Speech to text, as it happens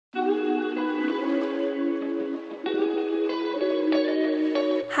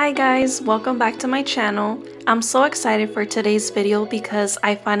Hi guys, welcome back to my channel. I'm so excited for today's video because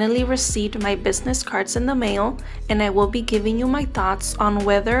I finally received my business cards in the mail, and I will be giving you my thoughts on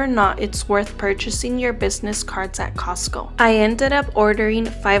whether or not it's worth purchasing your business cards at Costco. I ended up ordering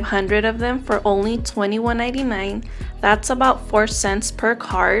 500 of them for only $21.99. That's about 4 cents per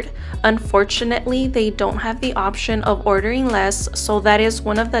card. Unfortunately, they don't have the option of ordering less, so that is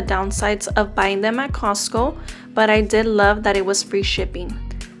one of the downsides of buying them at Costco, but I did love that it was free shipping.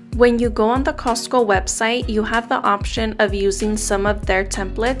 When you go on the Costco website, you have the option of using some of their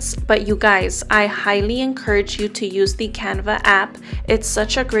templates, but you guys, I highly encourage you to use the Canva app. It's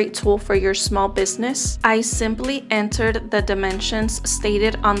such a great tool for your small business. I simply entered the dimensions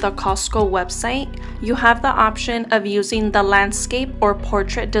stated on the Costco website. You have the option of using the landscape or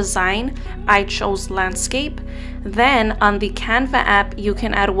portrait design. I chose landscape. Then on the Canva app, you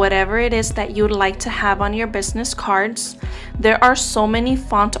can add whatever it is that you'd like to have on your business cards. There are so many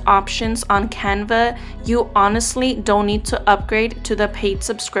font options on Canva. You honestly don't need to upgrade to the paid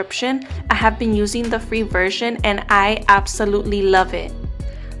subscription. I have been using the free version and I absolutely love it.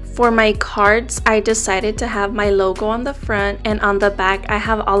 For my cards, I decided to have my logo on the front, and on the back I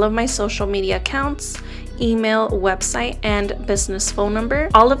have all of my social media accounts, email, website, and business phone number.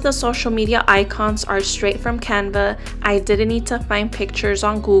 All of the social media icons are straight from Canva. I didn't need to find pictures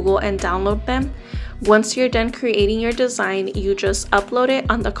on Google and download them. Once you're done creating your design, you just upload it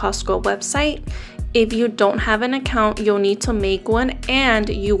on the Costco website. If you don't have an account, you'll need to make one, and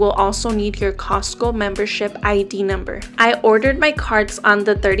you will also need your Costco membership ID number. I ordered my cards on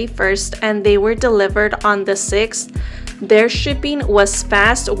the 31st and they were delivered on the 6th. Their shipping was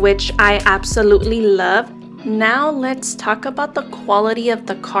fast, which I absolutely love. Now let's talk about the quality of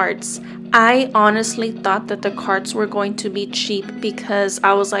the cards. I honestly thought that the cards were going to be cheap because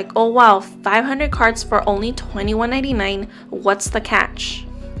I was like, oh wow, 500 cards for only $21.99. What's the catch?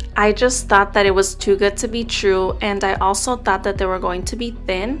 I just thought that it was too good to be true, and I also thought that they were going to be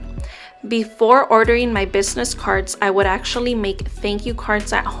thin. Before ordering my business cards, I would actually make thank you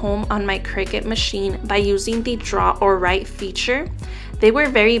cards at home on my Cricut machine by using the draw or write feature. They were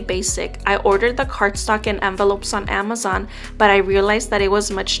very basic. I ordered the cardstock and envelopes on Amazon, but I realized that it was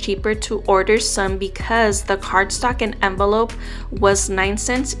much cheaper to order some because the cardstock and envelope was 9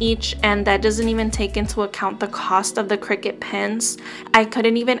 cents each, and that doesn't even take into account the cost of the Cricut pens. I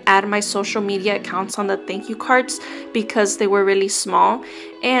couldn't even add my social media accounts on the thank you cards because they were really small,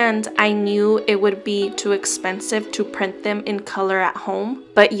 and I knew it would be too expensive to print them in color at home.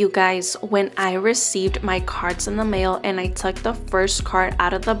 But you guys, when I received my cards in the mail and I took the first card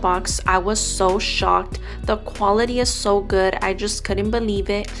out of the box, I was so shocked. The quality is so good, I just couldn't believe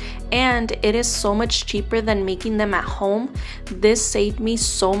it, and it is so much cheaper than making them at home. This saved me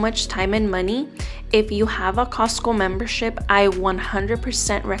so much time and money. If you have a Costco membership, I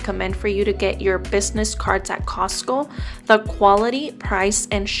 100% recommend for you to get your business cards at Costco. The quality, price,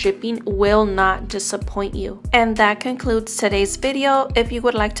 and shipping will not disappoint you. And that concludes today's video. If you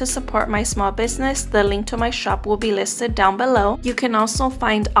would like to support my small business, the link to my shop will be listed down below. You can also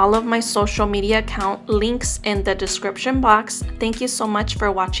find all of my social media account links in the description box. Thank you so much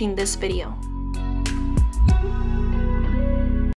for watching this video.